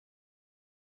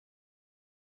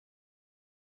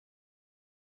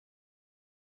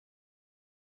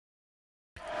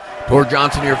Tor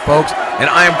Johnson here, folks, and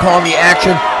I am calling the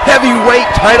action. Heavyweight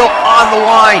title on the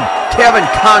line. Kevin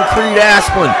Concrete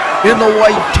Asplund in the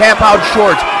white tap-out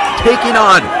shorts, taking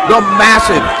on the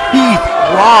massive Heath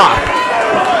Roth.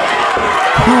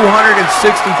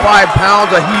 265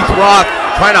 pounds of Heath Roth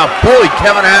trying to bully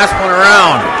Kevin Asplund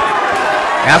around.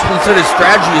 Asplund said his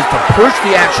strategy is to push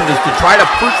the action, is to try to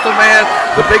push the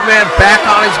big man back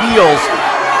on his heels.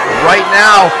 Right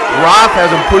now, Roth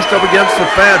has him pushed up against the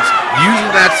fence, using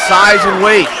that size and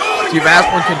weight. See if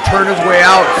Asplund can turn his way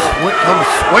out, comes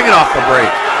swinging off the break.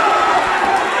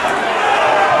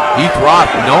 Heath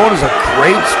Roth, known as a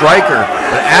great striker,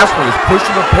 but Asplund is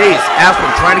pushing the pace.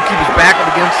 Asplund trying to keep his back up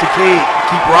against the cage,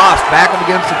 keep Roth back up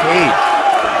against the cage.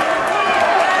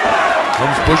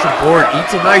 Comes pushing forward,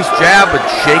 eats a nice jab, but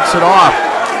shakes it off.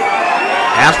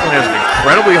 Asplund has an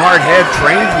incredibly hard head,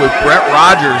 trains with Brett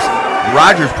Rogers.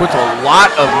 Rogers puts a lot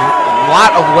of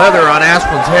leather on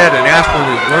Asplund's head, and Asplund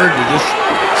has learned to just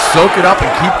soak it up and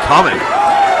keep coming.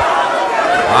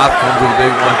 Roth comes with a big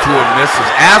 1-2 and misses.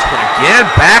 Asplund again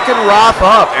backing Roth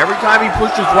up. Every time he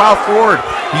pushes Roth forward,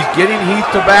 he's getting Heath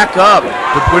to back up,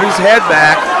 to put his head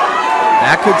back.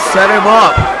 That could set him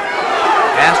up.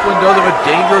 Asplund does have a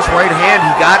dangerous right hand.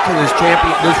 He got to this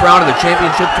round of the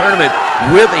championship tournament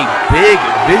with a big,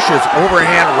 vicious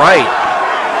overhand right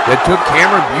that took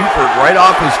Cameron Buford right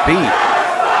off his feet.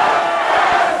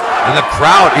 And the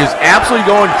crowd is absolutely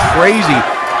going crazy.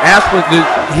 Asplund,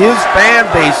 his fan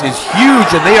base is huge,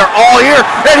 and they are all here,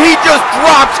 and he just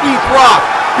drops Heath Roth.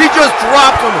 He just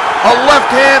drops him. A left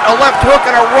hand, a left hook,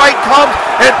 and a right comes,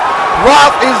 and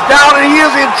Roth is down, and he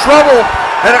is in trouble.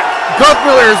 And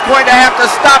Guthmiller is going to have to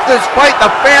stop this fight.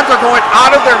 The fans are going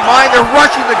out of their mind. They're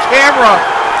rushing the camera.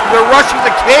 They're rushing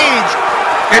the cage.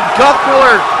 And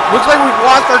Guthmiller, looks like we've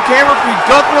lost our camera feed.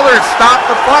 Guthmiller has stopped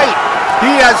the fight.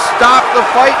 He has stopped the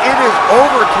fight. It is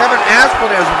over. Kevin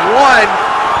Asplund has won.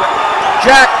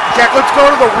 Jack, let's go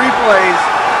to the replays.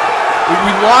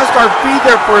 We lost our feed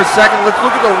there for a second. Let's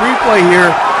look at the replay here.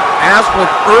 Asplund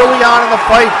early on in the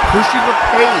fight, pushing the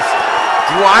pace,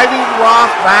 driving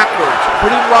Roth backwards,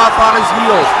 putting Roth on his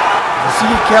heels. You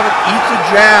see Kevin eats a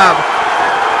jab,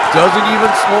 doesn't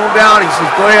even slow him down. He says,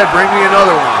 go ahead, bring me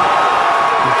another one.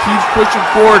 He keeps pushing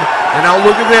forward, and now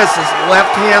look at this. His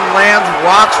left hand lands,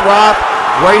 rocks Roth,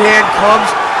 right hand comes,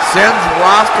 sends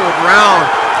Roth to the ground.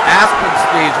 Asplund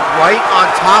stays right on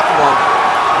top of him.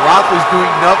 Roth is doing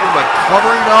nothing but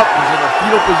covering up. He's in a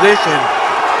fetal position,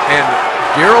 and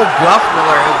Daryl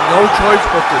Guthmiller has no choice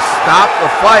but to stop the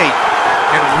fight.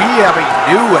 And we have a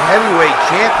new heavyweight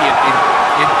champion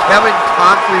in Kevin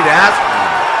Concrete Asplund.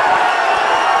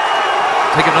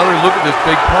 Take another look at this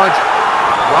big punch.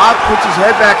 Roth puts his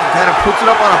head back and kind of puts it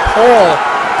up on a pole,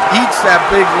 eats that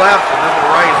big left, and then the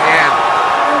right hand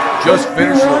just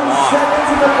finishes him off.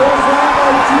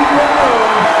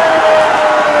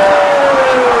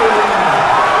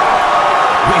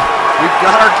 We've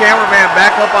got our cameraman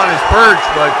back up on his perch,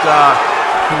 but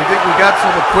we think we got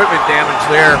some equipment damage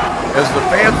there as the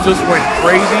fans just went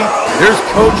crazy. There's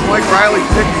Coach Mike Riley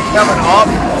picking Kevin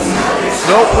up.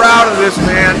 So proud of this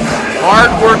man.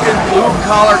 Hard-working,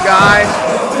 blue-collar guy.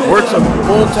 Works a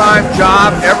full-time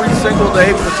job every single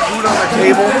day, puts food on the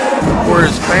table for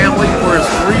his family, for his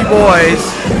 3 boys.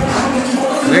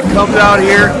 And then comes out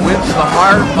here and wins the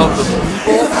heart of the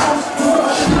people.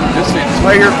 This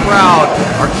entire crowd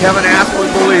are Kevin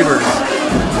Asplund believers.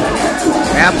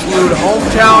 Absolute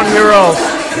hometown hero.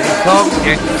 And he comes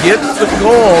and gets the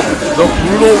gold, the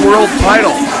Brutaal World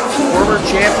title. Former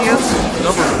champions,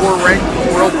 number 4 ranked in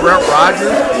the world, Brett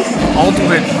Rogers.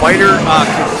 Ultimate Fighter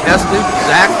contestant,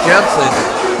 Zach Jensen.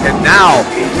 And now,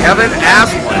 Kevin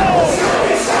Asplund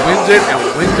wins it, and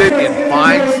wins it in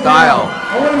fine style.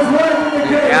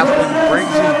 And Asplund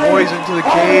brings his boys into the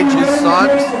cage, his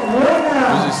sons.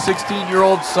 There's his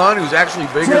 16-year-old son, who's actually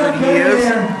bigger than he is.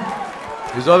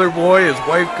 His other boy, his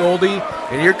wife Goldie,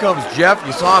 and here comes Jeff.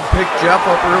 You saw him pick Jeff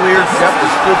up earlier. Jeff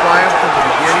was stood by him from the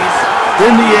beginning.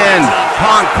 In the end,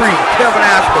 Concrete Kevin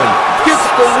Asplund gets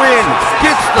the win,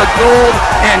 gets the gold,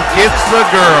 and gets the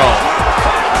girl.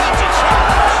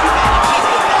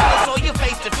 So you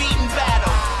face defeat in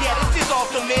battle. Yeah, this is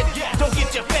ultimate. Don't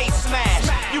get your face smashed.